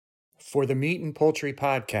For the Meat and Poultry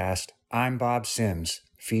Podcast, I'm Bob Sims,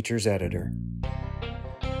 features editor.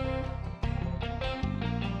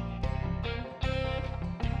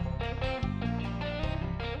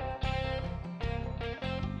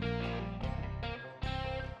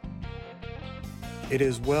 It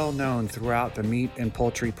is well known throughout the meat and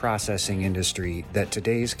poultry processing industry that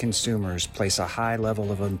today's consumers place a high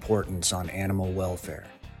level of importance on animal welfare.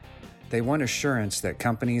 They want assurance that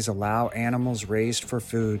companies allow animals raised for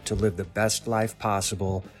food to live the best life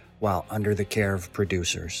possible while under the care of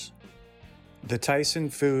producers. The Tyson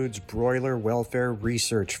Foods Broiler Welfare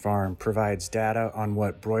Research Farm provides data on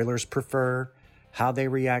what broilers prefer, how they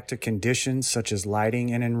react to conditions such as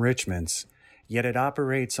lighting and enrichments, yet it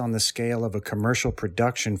operates on the scale of a commercial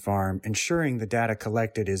production farm, ensuring the data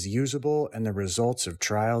collected is usable and the results of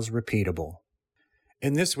trials repeatable.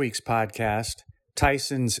 In this week's podcast,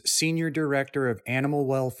 Tyson's Senior Director of Animal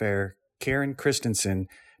Welfare, Karen Christensen,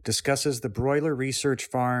 discusses the broiler research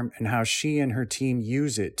farm and how she and her team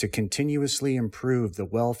use it to continuously improve the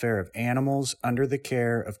welfare of animals under the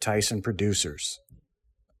care of Tyson producers.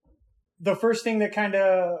 The first thing that kind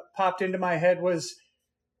of popped into my head was,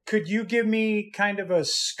 could you give me kind of a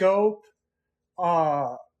scope,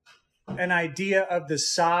 an idea of the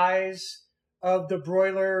size of the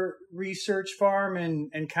broiler research farm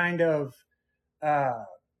and kind of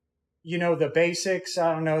the basics?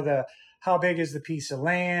 I don't know, how big is the piece of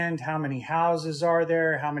land? How many houses are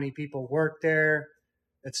there? How many people work there,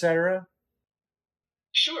 etc.?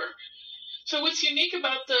 Sure. So what's unique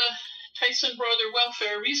about the Tyson Broiler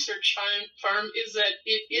Welfare Research Farm is that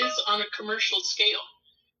it is on a commercial scale.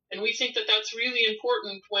 And we think that that's really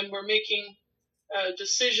important when we're making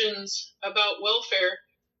decisions about welfare.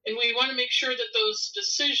 And we want to make sure that those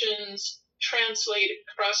decisions translate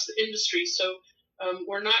across the industry. So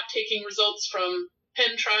we're not taking results from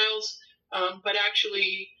pen trials, but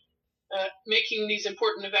actually making these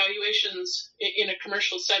important evaluations in a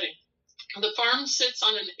commercial setting. The farm sits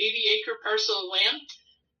on an 80-acre parcel of land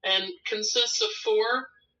and consists of 4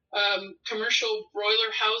 commercial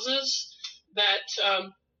broiler houses that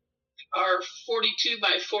are 42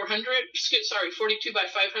 by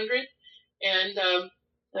 500. And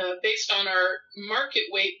based on our market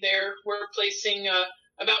weight there, we're placing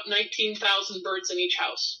about 19,000 birds in each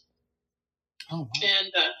house. Oh, wow.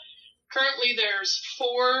 And currently there's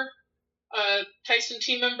 4 Tyson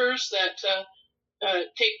team members that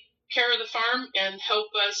take care of the farm and help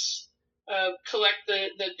us collect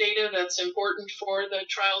the data that's important for the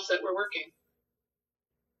trials that we're working.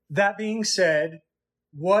 That being said,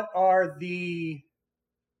 what are the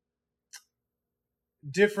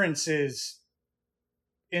differences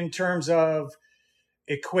in terms of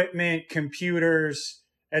equipment, computers,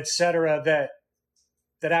 etc., that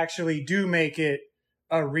actually do make it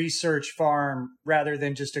a research farm rather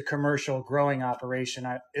than just a commercial growing operation?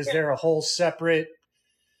 Is there a whole separate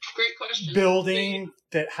Great question. building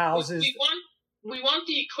that houses? We want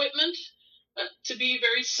the equipment to be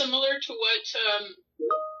very similar to what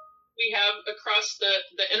we have across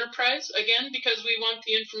the enterprise, again, because we want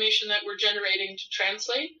the information that we're generating to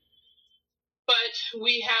translate. But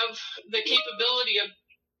we have the capability of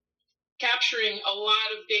capturing a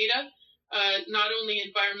lot of data, not only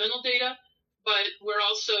environmental data, but we're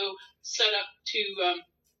also set up to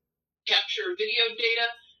capture video data.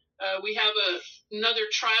 We have another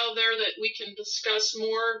trial there that we can discuss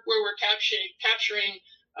more, where we're capturing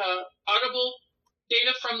audible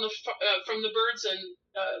data from the birds, and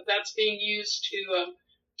that's being used to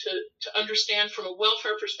understand from a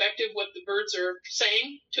welfare perspective what the birds are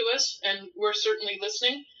saying to us, and we're certainly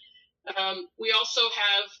listening. We also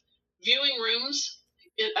have viewing rooms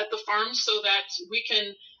at the farm so that we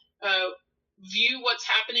can view what's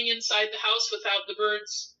happening inside the house without the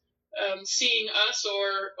birds seeing us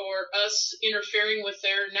or us interfering with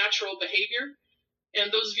their natural behavior. And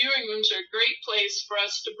those viewing rooms are a great place for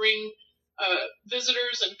us to bring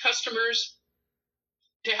visitors and customers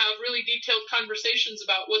to have really detailed conversations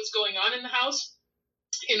about what's going on in the house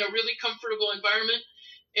in a really comfortable environment,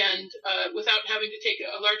 and without having to take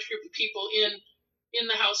a large group of people in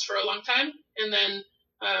the house for a long time. And then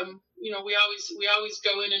we always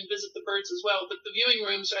go in and visit the birds as well. But the viewing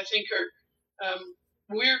rooms, I think, are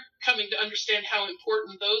we're coming to understand how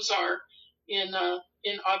important those are in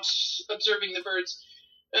observing the birds.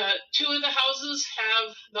 2 of the houses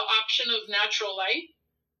have the option of natural light,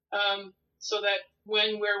 so that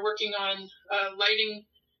when we're working on lighting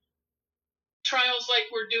trials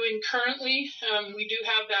like we're doing currently, we do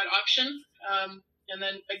have that option. And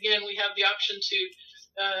then again, we have the option to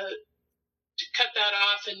cut that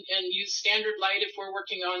off and use standard light if we're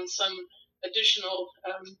working on some additional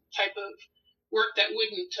type of work that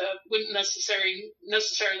wouldn't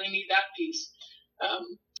necessarily need that piece.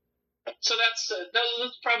 So that's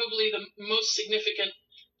probably the most significant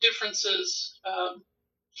differences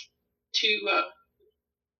to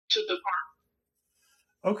the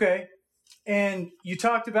farm. Okay. And you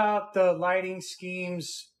talked about the lighting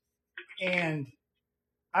schemes, and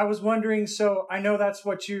I was wondering, so I know that's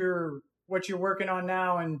what you're working on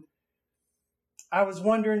now, and I was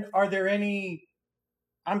wondering, are there any,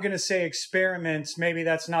 I'm going to say experiments, maybe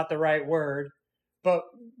that's not the right word, but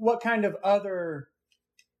what kind of other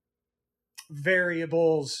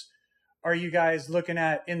variables are you guys looking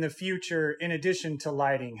at in the future in addition to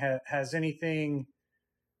lighting? Has anything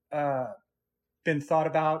been thought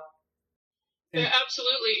about? Yeah,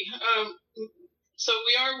 absolutely. So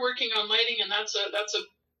we are working on lighting, and that's a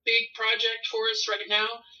big project for us right now.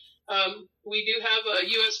 We do have a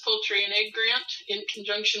U.S. Poultry and Egg grant in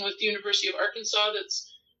conjunction with the University of Arkansas that's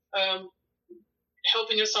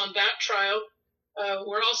helping us on that trial.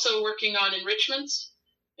 We're also working on enrichments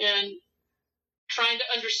and trying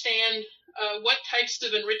to understand what types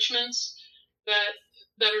of enrichments that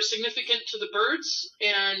are significant to the birds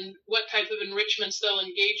and what type of enrichments they'll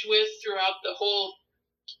engage with throughout the whole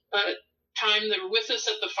time they're with us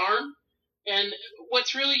at the farm. And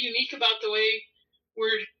what's really unique about the way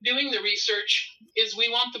we're doing the research is we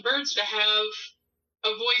want the birds to have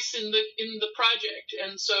a voice in the project.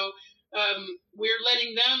 And so we're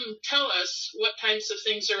letting them tell us what types of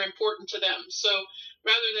things are important to them. So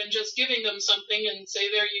rather than just giving them something and say,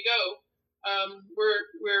 there you go,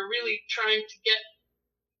 we're really trying to get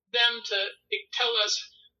them to tell us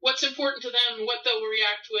what's important to them, what they'll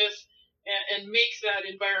react with, and make that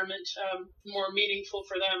environment more meaningful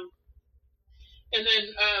for them. And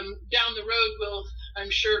then down the road, we'll, I'm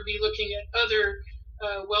sure, be looking at other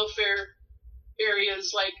welfare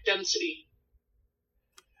areas like density.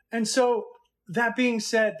 And so that being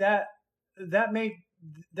said,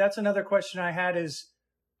 that's another question I had is,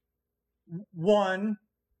 one,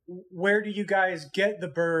 where do you guys get the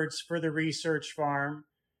birds for the research farm?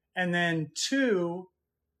 And then two,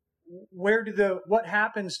 what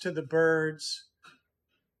happens to the birds,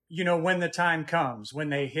 when the time comes, when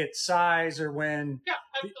they hit size or when? Yeah,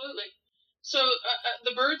 absolutely. So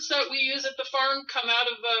the birds that we use at the farm come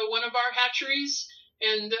out of one of our hatcheries,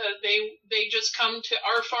 and they just come to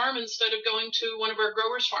our farm instead of going to one of our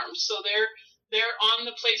growers' farms. So they're on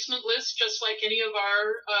the placement list just like any of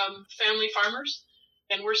our family farmers,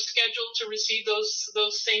 and we're scheduled to receive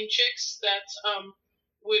those same chicks that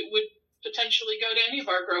would potentially go to any of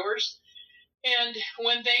our growers. And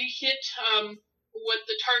when they hit what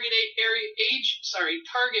the target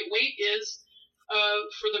weight is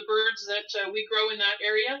for the birds that we grow in that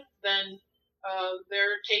area, then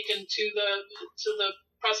they're taken to the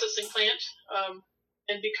processing plant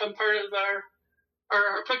and become part of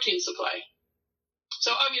our protein supply.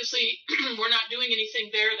 So obviously, we're not doing anything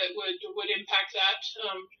there that would impact that.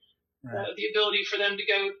 Right. The ability for them to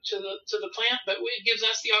go to the plant, but it gives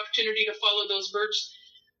us the opportunity to follow those birds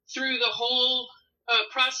through the whole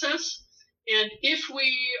process. And if we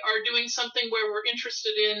are doing something where we're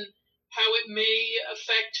interested in how it may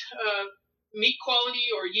affect meat quality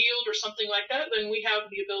or yield or something like that, then we have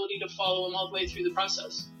the ability to follow them all the way through the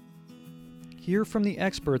process. Hear from the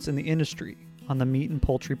experts in the industry on the Meat and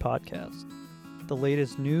Poultry Podcast. The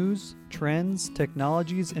latest news, trends,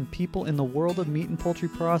 technologies, and people in the world of meat and poultry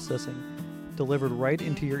processing delivered right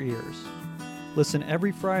into your ears. Listen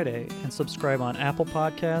every Friday and subscribe on Apple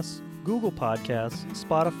Podcasts, Google Podcasts,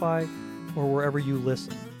 Spotify, or wherever you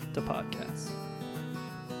listen to podcasts.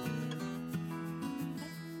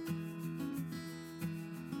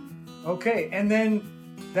 Okay, and then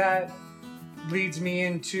that leads me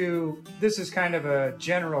into, this is kind of a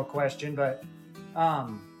general question, but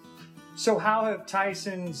so how have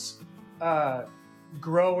Tyson's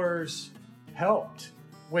growers helped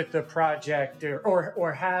with the project,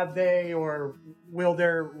 or have they, or will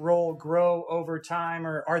their role grow over time,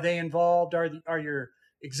 or are they involved? Are your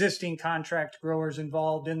existing contract growers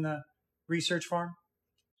involved in the research farm?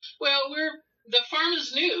 Well, the farm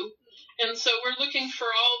is new, and so we're looking for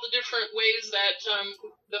all the different ways that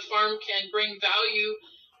the farm can bring value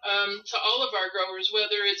to all of our growers,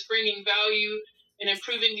 whether it's bringing value and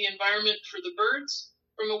improving the environment for the birds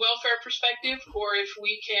from a welfare perspective, or if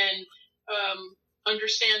we can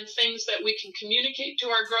understand things that we can communicate to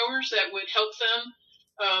our growers that would help them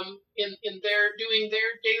in their doing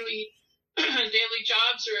their daily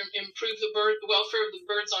jobs or improve the welfare of the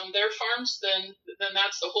birds on their farms, then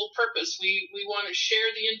that's the whole purpose. We want to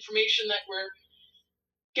share the information that we're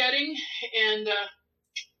getting, and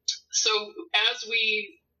so as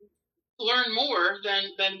we learn more,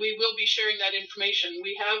 then we will be sharing that information.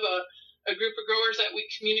 We have a group of growers that we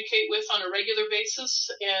communicate with on a regular basis,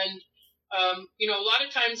 and a lot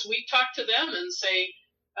of times we talk to them and say,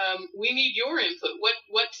 we need your input.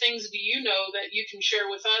 What things do you know that you can share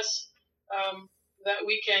with us that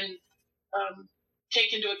we can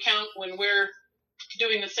take into account when we're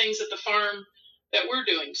doing the things at the farm that we're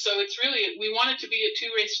doing? So it's really, we want it to be a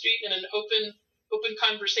two-way street and an open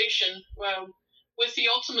conversation with the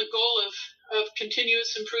ultimate goal of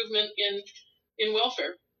continuous improvement in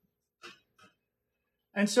welfare.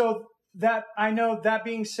 And so that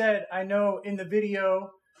being said, I know in the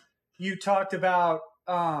video you talked about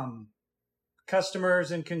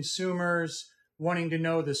customers and consumers wanting to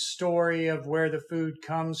know the story of where the food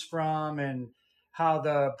comes from and how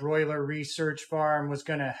the broiler research farm was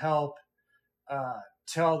going to help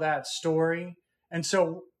tell that story. And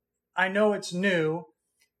so I know it's new,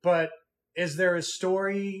 but is there a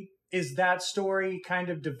story? Is that story kind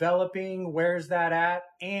of developing? Where's that at?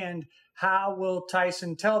 And how will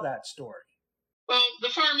Tyson tell that story? Well, the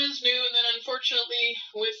farm is new, and then unfortunately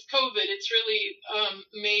with COVID, it's really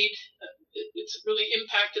it's really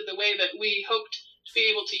impacted the way that we hoped to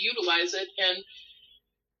be able to utilize it. And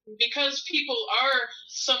because people are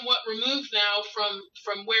somewhat removed now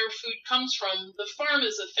from where food comes from, the farm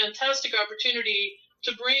is a fantastic opportunity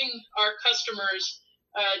to bring our customers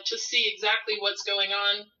to see exactly what's going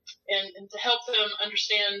on and to help them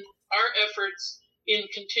understand our efforts in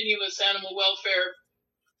continuous animal welfare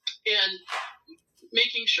and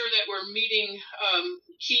making sure that we're meeting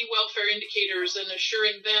key welfare indicators and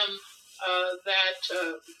assuring them that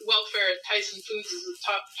welfare at Tyson Foods is a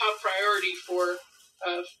top priority for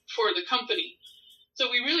the company. So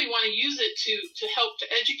we really want to use it to help to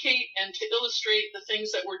educate and to illustrate the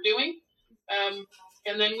things that we're doing.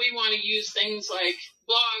 And then we want to use things like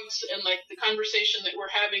blogs and like the conversation that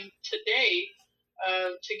we're having today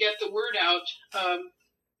to get the word out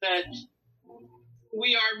that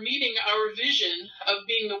we are meeting our vision of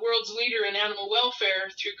being the world's leader in animal welfare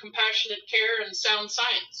through compassionate care and sound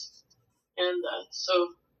science. And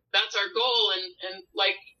so that's our goal. And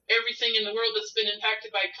like everything in the world that's been impacted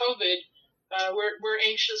by COVID, we're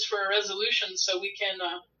anxious for a resolution so we can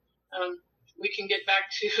get back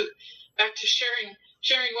to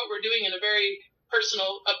sharing what we're doing in a very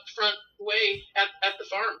personal, upfront way at the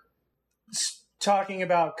farm. Talking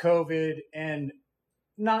about COVID, and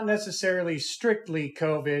not necessarily strictly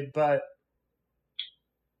COVID, but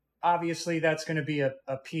obviously that's going to be a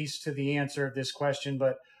piece to the answer of this question.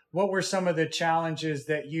 But what were some of the challenges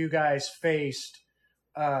that you guys faced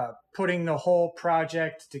putting the whole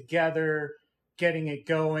project together, getting it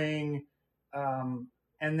going,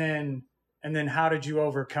 and then how did you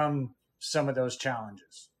overcome some of those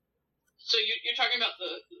challenges? So you're talking about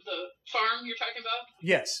the farm you're talking about?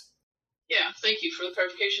 Yes. Yeah, thank you for the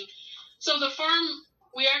clarification. So the farm,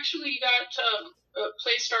 we actually got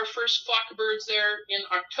placed our first flock of birds there in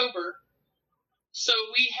October. So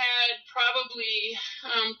we had probably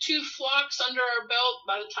 2 flocks under our belt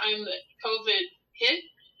by the time that COVID hit.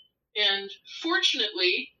 And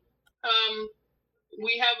fortunately,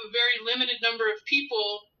 we have a very limited number of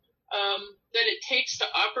people that it takes to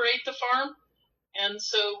operate the farm. And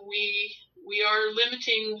so we are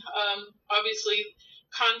limiting, obviously,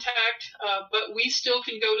 contact, but we still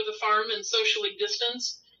can go to the farm and socially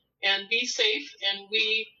distance and be safe. And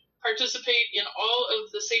we participate in all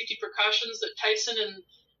of the safety precautions that Tyson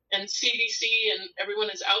and CDC and everyone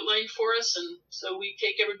has outlined for us. And so we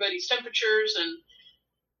take everybody's temperatures and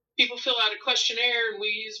people fill out a questionnaire and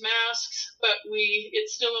we use masks, but it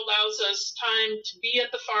still allows us time to be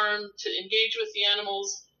at the farm, to engage with the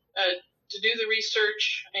animals, to do the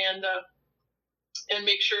research and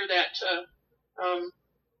make sure that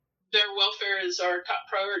their welfare is our top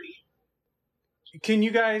priority. Can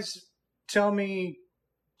you guys tell me,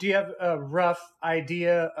 do you have a rough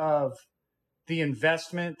idea of the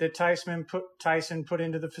investment that Tyson put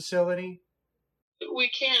into the facility? We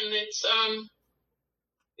can. It's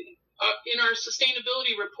in our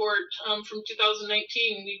sustainability report from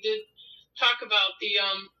 2019, we did talk about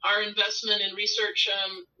our investment in research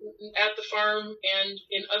at the farm and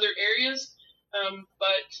in other areas,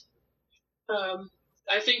 but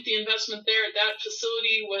I think the investment there at that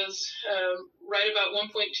facility was right about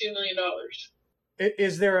 $1.2 million.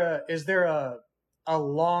 Is there a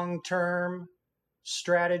long-term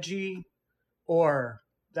strategy, or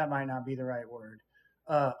that might not be the right word,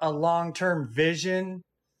 a long-term vision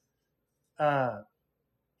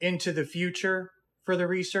into the future for the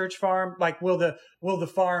research farm? Like, will the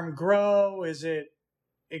farm grow? Is it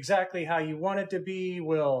exactly how you want it to be?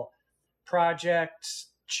 Will projects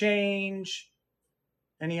change?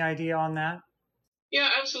 Any idea on that? Yeah,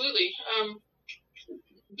 absolutely.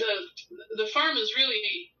 The farm is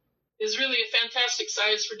really a fantastic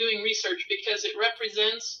size for doing research because it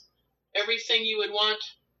represents everything you would want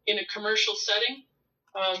in a commercial setting,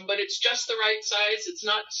 but it's just the right size. It's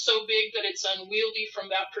not so big that it's unwieldy from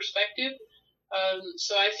that perspective.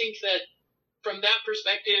 So I think that from that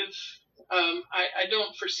perspective, I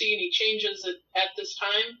don't foresee any changes at this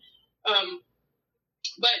time.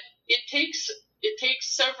 But it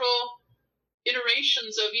takes several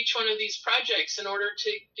iterations of each one of these projects in order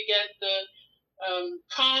to get the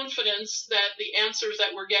confidence that the answers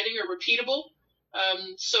that we're getting are repeatable.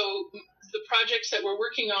 So the projects that we're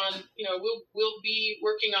working on, we'll be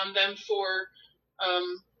working on them for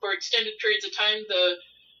extended periods of time. The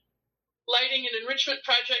lighting and enrichment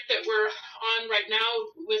project that we're on right now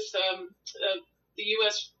with the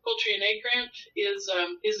U.S. Poultry and Egg Grant is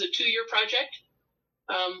a 2-year project.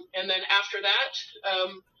 And then after that,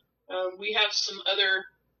 we have some other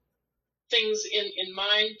things in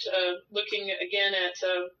mind, looking again at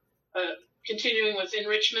continuing with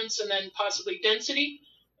enrichments and then possibly density.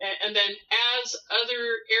 And then as other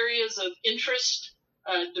areas of interest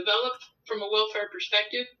develop from a welfare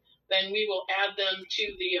perspective, then we will add them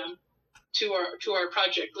to our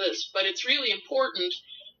project list. But it's really important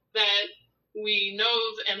that we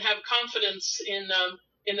know and have confidence in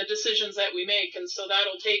the decisions that we make, and so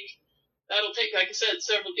that'll take, like I said,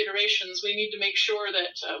 several iterations. We need to make sure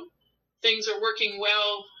that things are working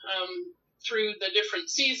well through the different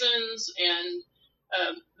seasons, and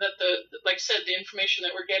that like I said, the information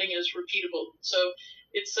that we're getting is repeatable. So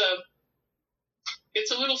it's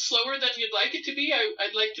a little slower than you'd like it to be.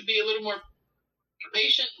 I'd like to be a little more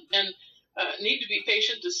patient and need to be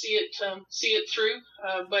patient to see it through.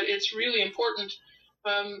 But it's really important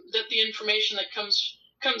that the information that comes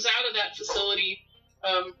out of that facility,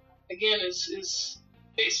 again, is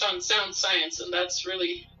based on sound science, and that's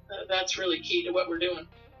really key to what we're doing.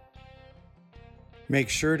 Make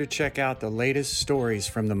sure to check out the latest stories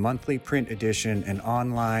from the monthly print edition and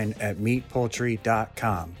online at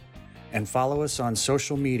meatpoultry.com. And follow us on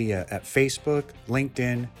social media at Facebook,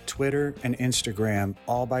 LinkedIn, Twitter, and Instagram,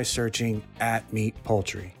 all by searching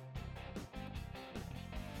 @meatpoultry.